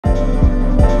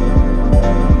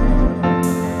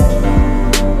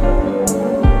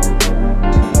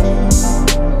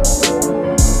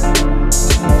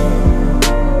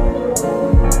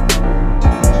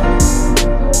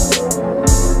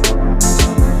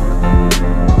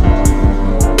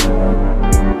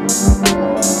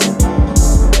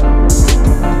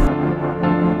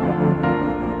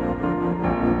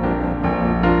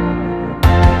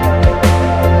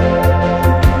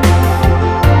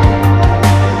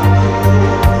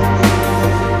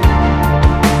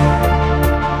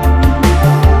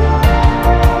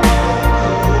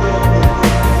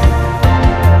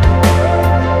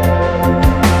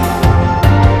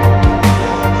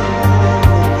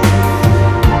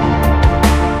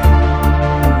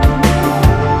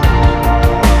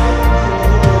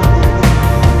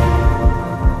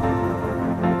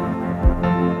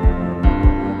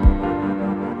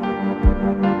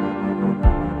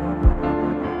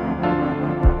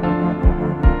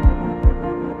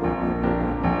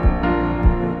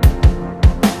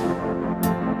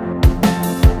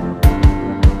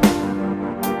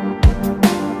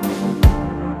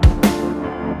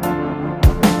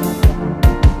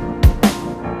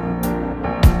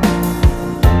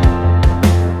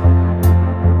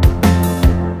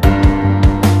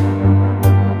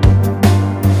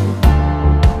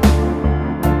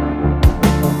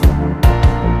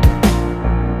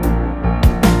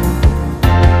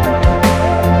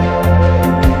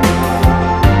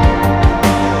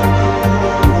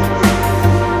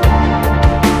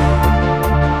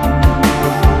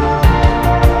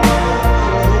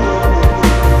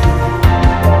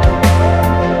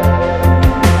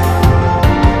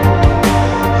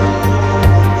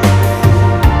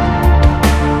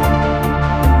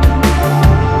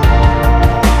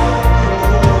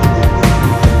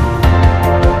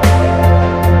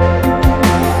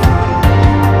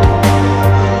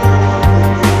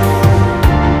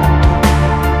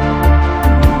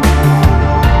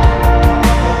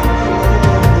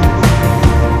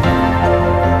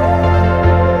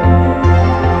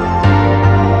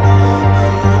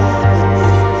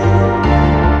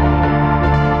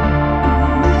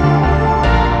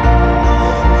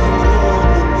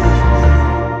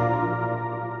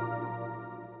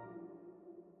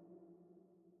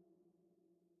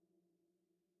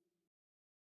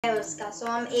उसका, सो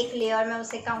हम एक लेयर में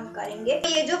उसे काउंट करेंगे।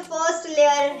 ये जो फर्स्ट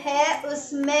लेयर है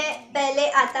उसमें पहले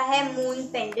आता है मून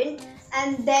पेंडेंट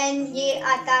एंड देन ये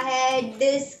आता है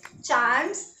डिस्क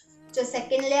चार्म्स जो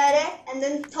सेकेंड लेयर है एंड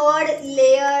देन थर्ड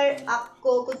लेयर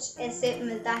आपको कुछ ऐसे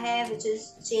मिलता है विच इज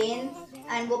चेन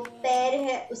एंड वो पैर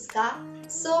है उसका।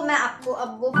 सो मैं आपको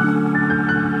अब वो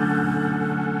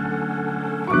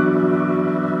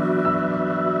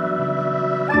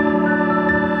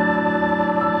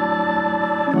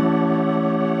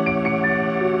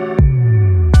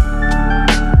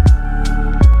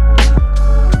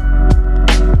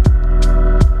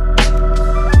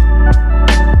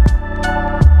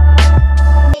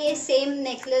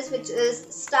विच इज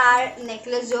स्टार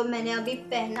नेकलेस जो मैंने अभी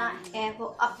पहना है वो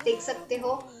आप देख सकते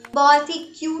हो। बहुत ही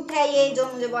क्यूट है ये, जो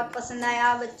मुझे बहुत पसंद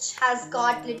आया, which has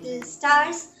got little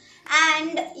stars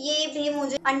and ये भी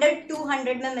मुझे अंडर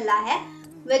 200 में मिला है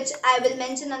विच I will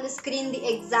mention on the screen the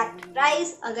exact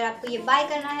price. अगर आपको ये बाय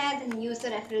करना है then use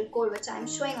the referral code which I am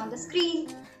showing on the screen.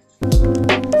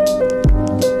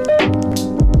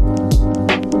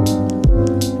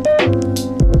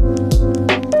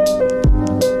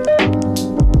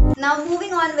 Now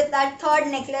moving on with our third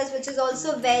necklace which is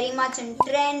also very much in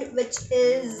trend which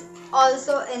is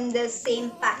also in the same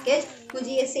package।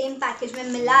 मुझे ये same package में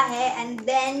मिला है and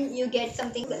then you get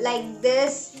something like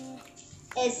this,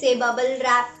 ऐसे bubble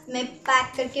wrap में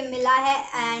pack करके मिला है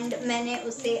एंड मैंने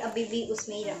उसे अभी भी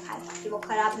उसमें ही रखा है ताकि वो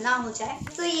ख़राब ना हो जाए।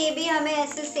 तो ये भी हमें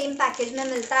ऐसे सेम पैकेज में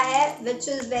मिलता है which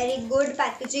is very good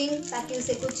packaging ताकि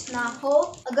उसे कुछ ना हो।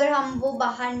 अगर हम वो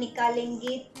बाहर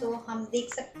निकालेंगे तो हम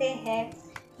देख सकते हैं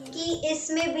कि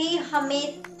इसमें भी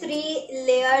हमें 3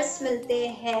 लेयर्स मिलते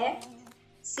हैं।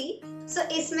 सो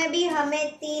इसमें भी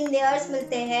हमें 3 लेयर्स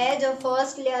मिलते हैं। जो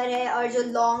फर्स्ट लेयर है और जो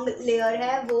लॉन्ग लेयर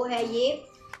है वो है ये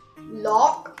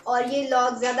लॉक, और ये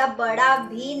लॉक ज़्यादा बड़ा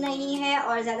भी नहीं है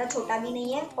और ज़्यादा छोटा भी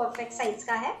नहीं है, परफेक्ट साइज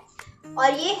का है।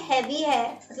 और ये हैवी है,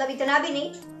 मतलब इतना भी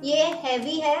नहीं, ये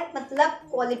हैवी है मतलब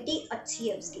क्वालिटी अच्छी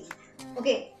है उसकी।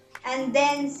 ओके एंड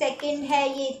देन सेकंड है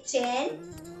ये चेन,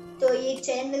 तो ये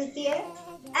चेन मिलती है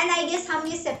एंड आई गेस हम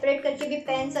ये सेपरेट करके भी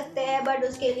पहन सकते हैं बट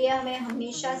उसके लिए हमें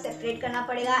हमेशा सेपरेट करना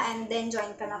पड़ेगा एंड देन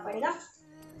ज्वाइन करना पड़ेगा।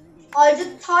 और जो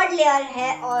थर्ड लेयर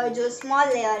है और जो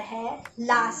स्मॉल लेयर है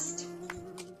लास्ट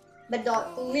बट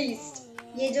नॉट लीस्ट,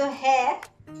 ये जो है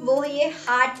वो ये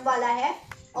हार्ट वाला है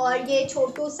और ये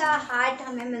छोटू सा हार्ट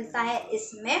हमें मिलता है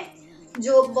इसमें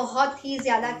जो बहुत ही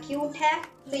ज़्यादा क्यूट है।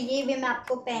 तो ये भी मैं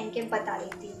आपको पहन के बता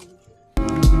देती हूँ।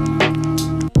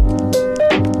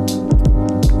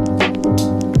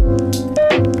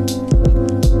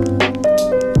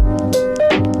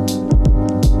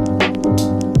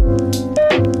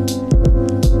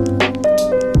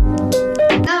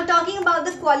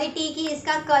 क्वालिटी की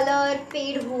इसका कलर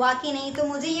फेड हुआ कि नहीं, तो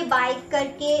मुझे ये बाय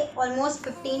करके ऑलमोस्ट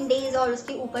 15 डेज और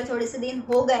उसके ऊपर थोड़े से दिन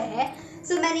हो गए हैं।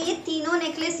 सो मैंने ये तीनों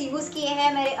नेकलेस यूज़ किए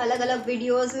हैं मेरे अलग अलग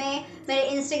वीडियोस में, मेरे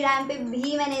इंस्टाग्राम पे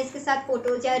भी मैंने इसके साथ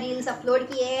फोटोज या रील्स अपलोड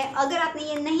किए हैं। अगर आपने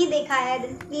ये नहीं देखा है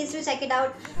then please to check it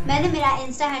out, मैंने मेरा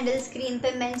इंस्टा हैंडल स्क्रीन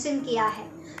पे मेंशन किया है।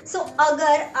 सो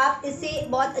अगर आप इसे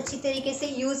बहुत अच्छी तरीके से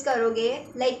यूज़ करोगे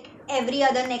लाइक एवरी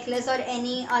अदर नेकलेस और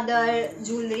any other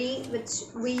jewellery which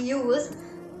we use,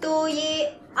 तो ये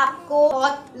आपको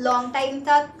बहुत लॉन्ग टाइम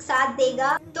तक साथ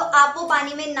देगा। तो आप वो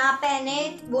पानी में ना पहने,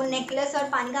 वो नेकलेस और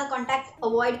पानी का कांटेक्ट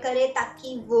अवॉइड करें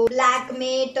ताकि वो ब्लैक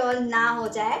में टर्न ना हो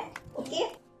जाए। Okay,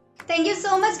 thank you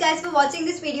so much guys for watching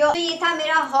this video. तो ये था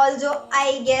मेरा हॉल जो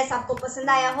आई गेस आपको पसंद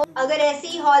आया हो। अगर ऐसे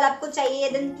ही हॉल आपको चाहिए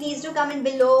then please do comment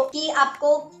below कि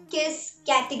आपको किस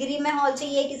कैटेगरी में हॉल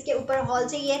चाहिए, किसके ऊपर हॉल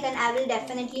चाहिए, then I will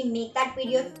definitely make that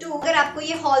video to. अगर आपको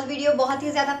ये हॉल वीडियो बहुत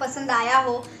ही ज्यादा पसंद आया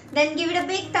हो then give it a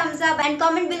big thumbs up and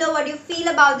comment below what you feel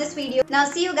about this video.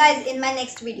 Now see you guys in my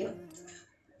next video.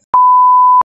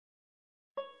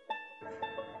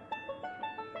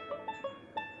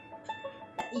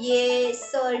 ये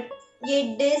ये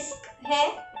डिस्क है,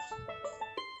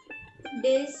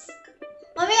 डिस्क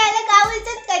मम्मी याला का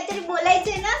बोलतात काहीतरी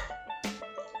बोलायचे ना,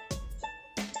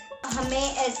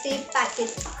 हमें ऐसे पैकेज।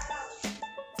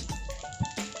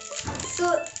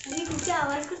 सो मी तुझे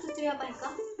आवाज कर तुझ्या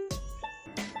बायका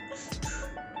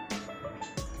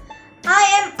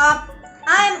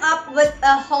I am up with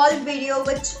a haul video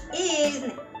which is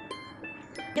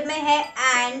में है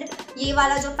एंड ये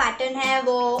वाला जो पैटर्न है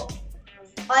वो,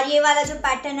 और ये वाला जो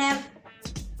पैटर्न है,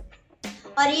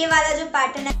 और ये वाला जो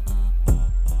पैटर्न है